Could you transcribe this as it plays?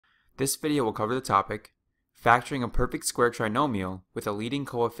This video will cover the topic, factoring a perfect square trinomial with a leading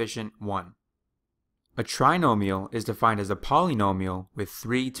coefficient 1. A trinomial is defined as a polynomial with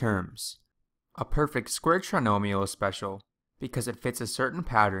 3 terms. A perfect square trinomial is special because it fits a certain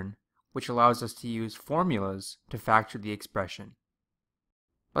pattern, which allows us to use formulas to factor the expression.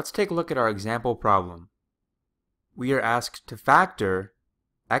 Let's take a look at our example problem. We are asked to factor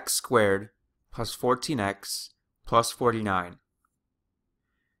x squared plus 14x plus 49.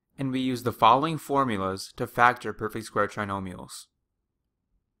 And we use the following formulas to factor perfect square trinomials.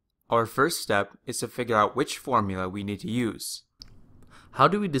 Our first step is to figure out which formula we need to use. How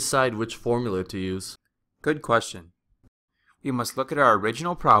do we decide which formula to use? Good question. We must look at our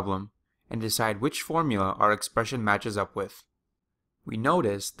original problem and decide which formula our expression matches up with. We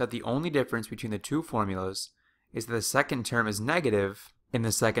notice that the only difference between the two formulas is that the second term is negative in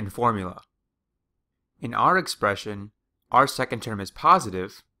the second formula. In our expression, our second term is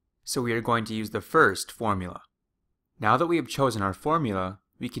positive, so we are going to use the first formula. Now that we have chosen our formula,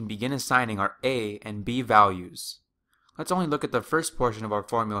 we can begin assigning our a and b values. Let's only look at the first portion of our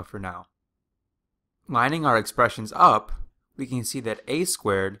formula for now. Lining our expressions up, we can see that a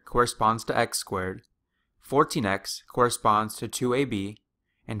squared corresponds to x squared, 14x corresponds to 2ab,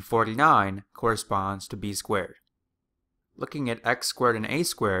 and 49 corresponds to b squared. Looking at x squared and a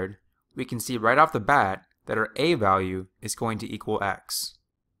squared, we can see right off the bat that our a value is going to equal x.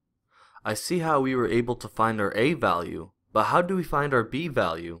 I see how we were able to find our a value, but how do we find our b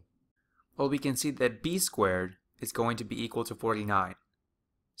value? Well, we can see that b squared is going to be equal to 49.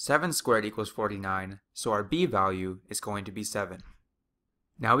 7 squared equals 49, so our b value is going to be 7.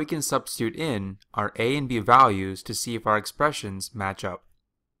 Now we can substitute in our a and b values to see if our expressions match up.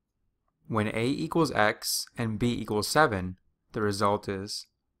 When a equals x and b equals 7, the result is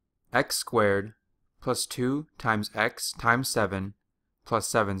x squared plus 2 times x times 7 plus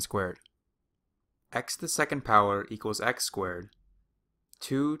 7 squared. X to the second power equals x squared,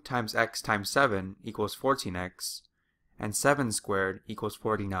 2 times x times 7 equals 14x, and 7 squared equals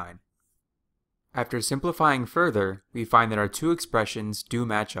 49. After simplifying further, we find that our two expressions do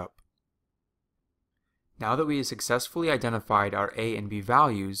match up. Now that we have successfully identified our a and b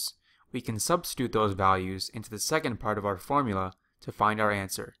values, we can substitute those values into the second part of our formula to find our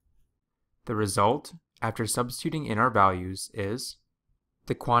answer. The result, after substituting in our values, is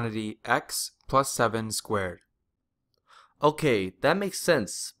the quantity x plus 7 squared. Okay, that makes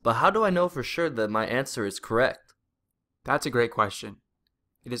sense, but how do I know for sure that my answer is correct? That's a great question.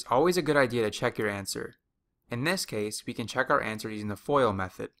 It is always a good idea to check your answer. In this case, we can check our answer using the FOIL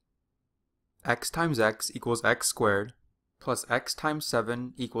method. X times x equals x squared, plus x times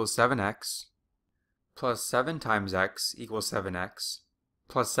 7 equals 7x, plus 7 times x equals 7x,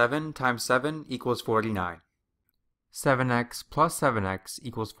 plus 7 times 7 equals 49. 7x plus 7x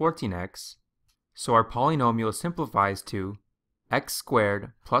equals 14x, so our polynomial simplifies to x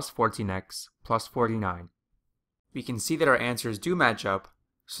squared plus 14x plus 49. We can see that our answers do match up,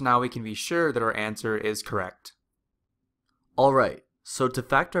 so now we can be sure that our answer is correct. Alright, so to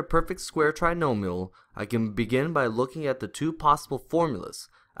factor a perfect square trinomial, I can begin by looking at the two possible formulas.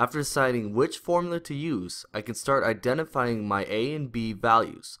 After deciding which formula to use, I can start identifying my a and b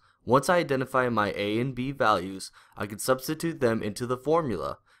values. Once I identify my a and b values, I can substitute them into the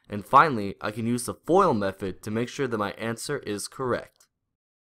formula. And finally, I can use the FOIL method to make sure that my answer is correct.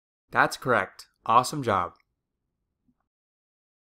 That's correct. Awesome job.